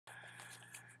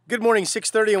Good morning,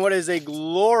 6:30, and what is a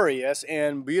glorious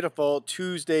and beautiful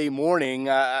Tuesday morning.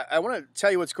 I want to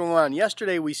tell you what's going on.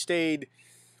 Yesterday we stayed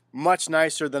much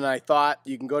nicer than I thought.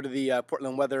 You can go to the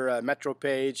Portland Weather Metro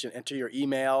page and enter your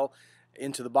email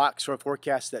into the box for a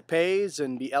forecast that pays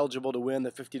and be eligible to win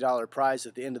the $50 prize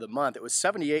at the end of the month. It was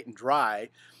 78 and dry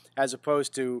as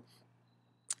opposed to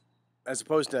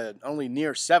only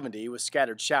near 70 with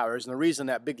scattered showers. And the reason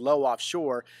that big low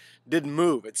offshore didn't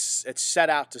move, it's set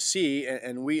out to sea,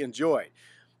 and we enjoyed.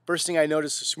 First thing I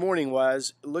noticed this morning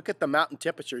was, look at the mountain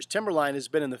temperatures. Timberline has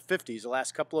been in the 50s the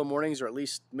last couple of mornings, or at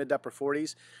least mid to upper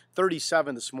 40s,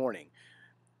 37 this morning.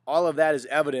 All of that is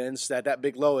evidence that that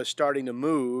big low is starting to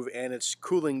move and it's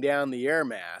cooling down the air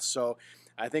mass. So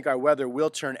I think our weather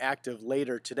will turn active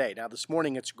later today. Now this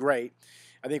morning it's great.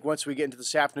 I think once we get into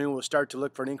this afternoon, we'll start to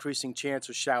look for an increasing chance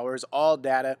of showers. All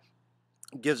data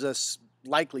gives us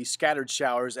likely scattered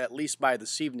showers at least by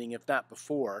this evening, if not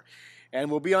before.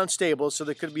 And we'll be unstable, so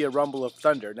there could be a rumble of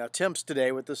thunder. Now temps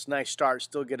today with this nice start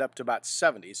still get up to about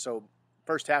 70, so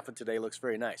first half of today looks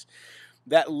very nice.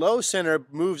 That low center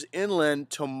moves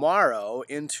inland tomorrow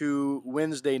into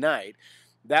Wednesday night.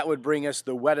 That would bring us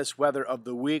the wettest weather of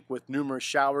the week with numerous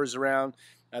showers around.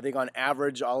 I think on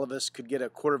average, all of us could get a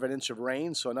quarter of an inch of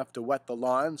rain, so enough to wet the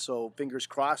lawn. So fingers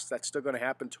crossed, that's still going to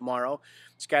happen tomorrow.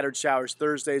 Scattered showers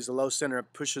Thursday as the low center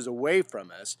pushes away from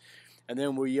us. And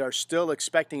then we are still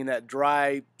expecting that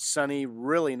dry, sunny,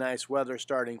 really nice weather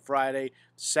starting Friday,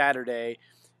 Saturday.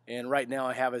 And right now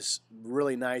I have us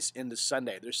really nice into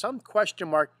Sunday. There's some question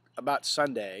mark about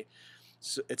Sunday.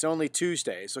 So it's only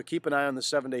Tuesday, so keep an eye on the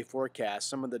 7-day forecast.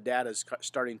 Some of the data is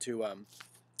starting to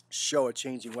show a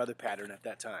changing weather pattern at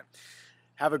that time.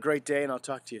 Have a great day, and I'll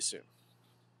talk to you soon.